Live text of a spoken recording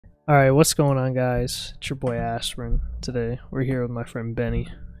Alright, what's going on, guys? It's your boy Aspirin. Today, we're here with my friend Benny.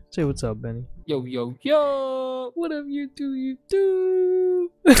 Say what's up, Benny. Yo, yo, yo! Whatever you do, you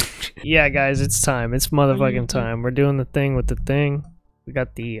do! Yeah, guys, it's time. It's motherfucking time. We're doing the thing with the thing. We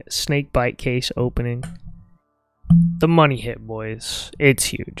got the snake bite case opening. The money hit, boys. It's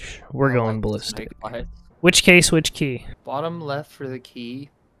huge. We're going ballistic. Which case, which key? Bottom left for the key.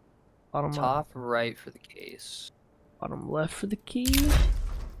 Bottom Top right for the case. Bottom left for the key.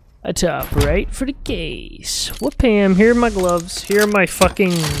 Top right for the case. Whoop-am, here are my gloves. Here are my fucking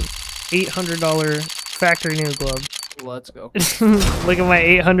 $800 factory new gloves. Let's go. Look at my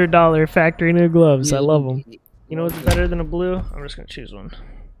 $800 factory new gloves. I love them. You know what's better than a blue? I'm just gonna choose one.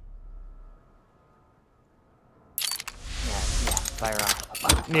 Yeah, fire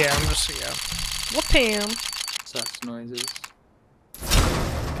off. Yeah, I'm just, yeah. Whoop-am. Sucks noises.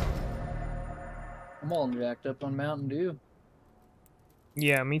 I'm all jacked up on Mountain Dew.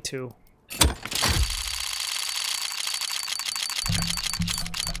 Yeah, me too.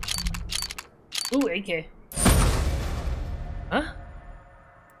 Ooh, AK. Huh?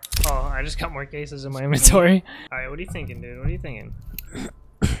 Oh, I just got more cases in my inventory. Alright, what are you thinking, dude? What are you thinking?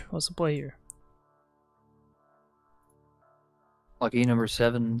 What's the play here? Lucky number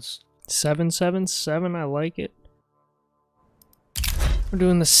 7s. 777, I like it. We're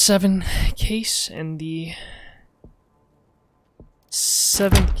doing the 7 case and the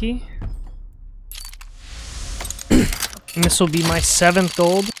 7th key. And this will be my 7th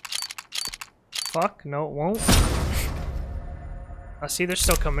gold. Fuck, no it won't. I see they're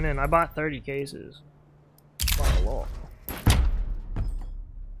still coming in. I bought 30 cases. Bought a lot.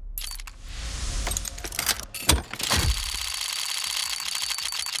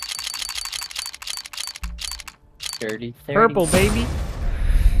 Dirty. Purple, baby.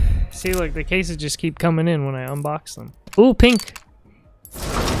 See, look, the cases just keep coming in when I unbox them. Ooh, pink.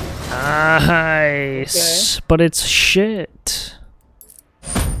 Nice. Okay. But it's shit.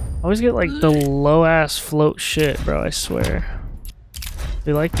 I always get like the low ass float shit, bro, I swear.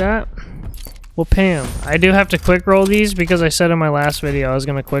 You like that? Well, Pam, I do have to quick roll these because I said in my last video I was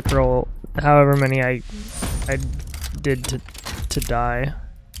gonna quick roll however many I did to die.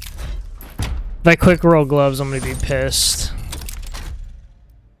 If I quick roll gloves, I'm gonna be pissed.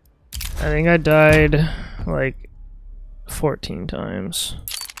 I think I died like 14 times.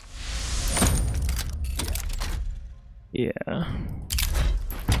 Yeah.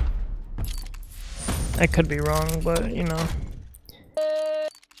 I could be wrong, but you know.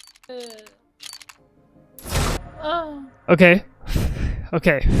 Okay.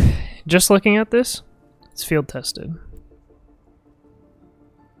 Okay. Just looking at this, it's field tested.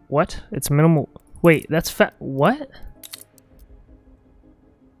 What? It's minimal. Wait, that's what?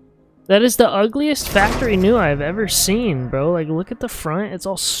 That is the ugliest factory new I've ever seen, bro. Like, look at the front. It's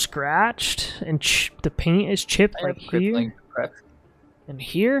all scratched, and the paint is chipped like here. And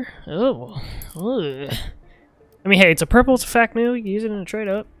here? Oh. Ugh. I mean, hey, it's a purple. It's a fact new. You can use it in a trade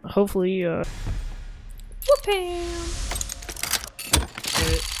up. Hopefully, Whoop-am.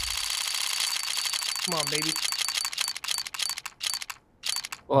 Get it. Come on, baby.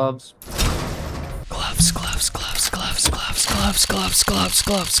 Gloves. Gloves, gloves, gloves, gloves, gloves, gloves, gloves, gloves,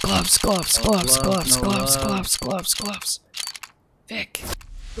 gloves, gloves, gloves, gloves, gloves, gloves, gloves, gloves, gloves. Vic.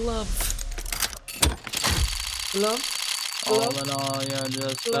 Glove. Glove? All in all, you're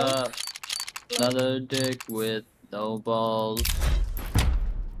just another dick with no balls.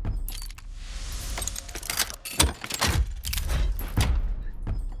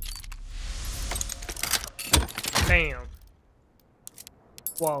 Bam.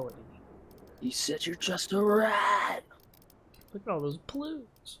 Quality. You said you're just a rat. Look at all those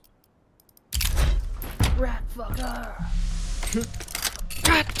blues. Rat fucker.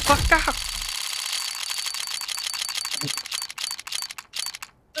 Rat fucker.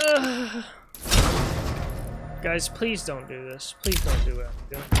 Guys, please don't do this. Please don't do it.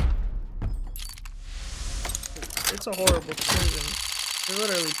 It's a horrible decision. You're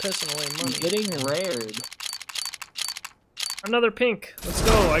literally pissing away money. Getting rared. Another pink. Let's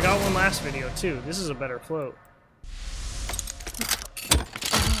go. I got one last video too. This is a better float.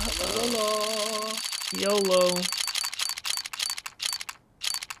 YOLO.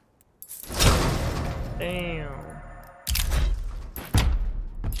 Damn.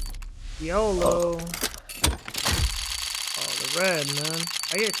 YOLO. Oh, the red, man.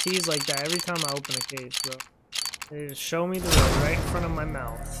 I get teased like that every time I open a case, bro. They just show me the red right in front of my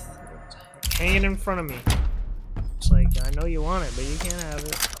mouth. It's hanging in front of me. It's like, I know you want it, but you can't have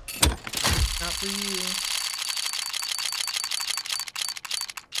it. Not for you.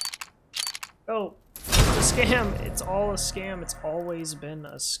 Oh. a scam. It's all a scam. It's always been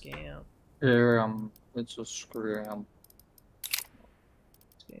a scam. It's a scam.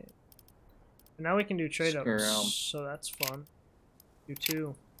 And now we can do trade-ups, so that's fun. You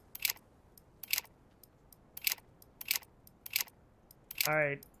too.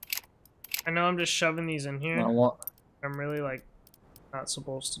 Alright. I know I'm just shoving these in here. I'm really, like, not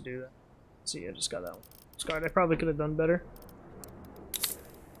supposed to do that. See, I just got that one. Scarred, I probably could have done better.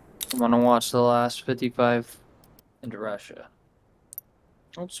 I want to watch the last 55 into Russia.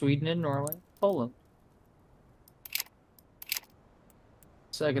 Oh, Sweden and Norway. Poland.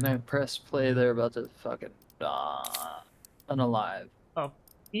 Second I press play, they're about to fucking unalive. A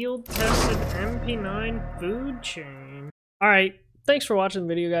field-tested MP9 food chain. Alright, thanks for watching the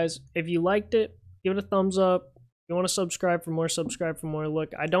video, guys. If you liked it, give it a thumbs up. If you want to subscribe for more, subscribe for more.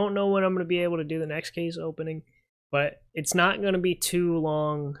 Look, I don't know when I'm going to be able to do the next case opening, but it's not going to be too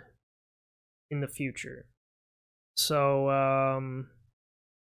long in the future. So,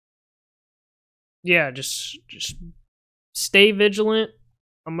 yeah, just stay vigilant.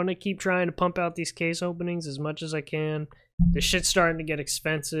 I'm gonna keep trying to pump out these case openings as much as I can. This shit's starting to get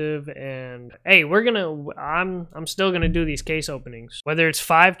expensive, and hey, I'm still gonna do these case openings. Whether it's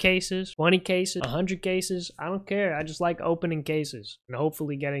 5 cases, 20 cases, 100 cases, I don't care. I just like opening cases and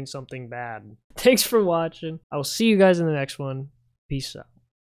hopefully getting something bad. Thanks for watching. I will see you guys in the next one. Peace out.